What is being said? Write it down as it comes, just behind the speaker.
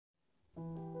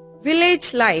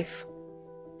Village life.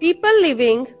 People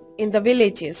living in the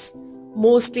villages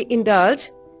mostly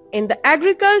indulge in the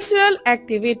agricultural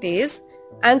activities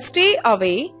and stay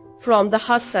away from the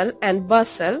hustle and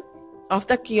bustle of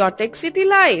the chaotic city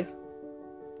life.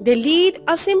 They lead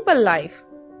a simple life.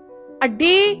 A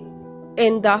day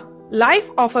in the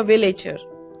life of a villager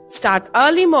start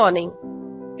early morning.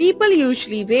 People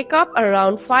usually wake up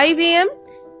around 5 a.m.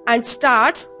 and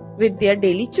starts with their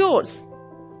daily chores.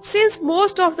 Since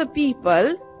most of the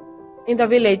people in the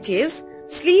villages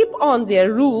sleep on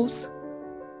their roofs,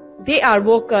 they are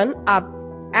woken up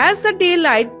as the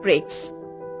daylight breaks.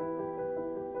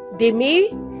 They may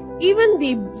even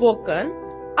be woken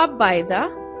up by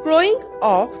the crowing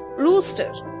of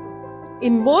rooster.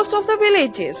 In most of the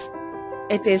villages,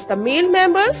 it is the male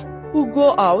members who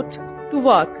go out to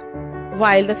work,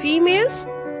 while the females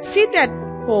sit at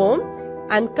home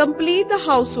and complete the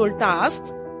household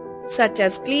tasks such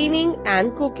as cleaning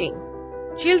and cooking.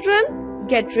 Children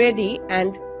get ready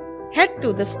and head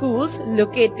to the schools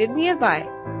located nearby.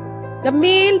 The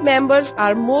male members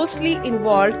are mostly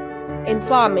involved in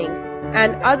farming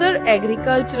and other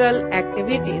agricultural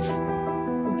activities.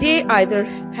 They either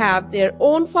have their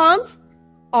own farms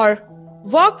or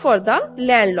work for the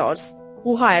landlords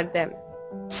who hire them.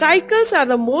 Cycles are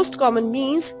the most common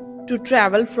means to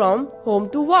travel from home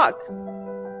to work.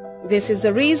 This is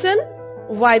the reason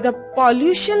why the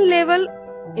pollution level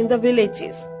in the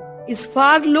villages is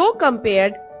far low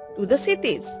compared to the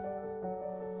cities.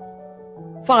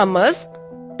 Farmers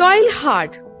toil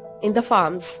hard in the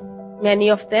farms. Many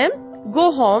of them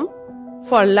go home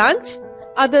for lunch,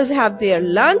 others have their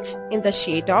lunch in the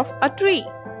shade of a tree.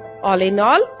 All in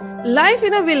all, life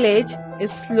in a village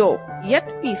is slow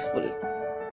yet peaceful.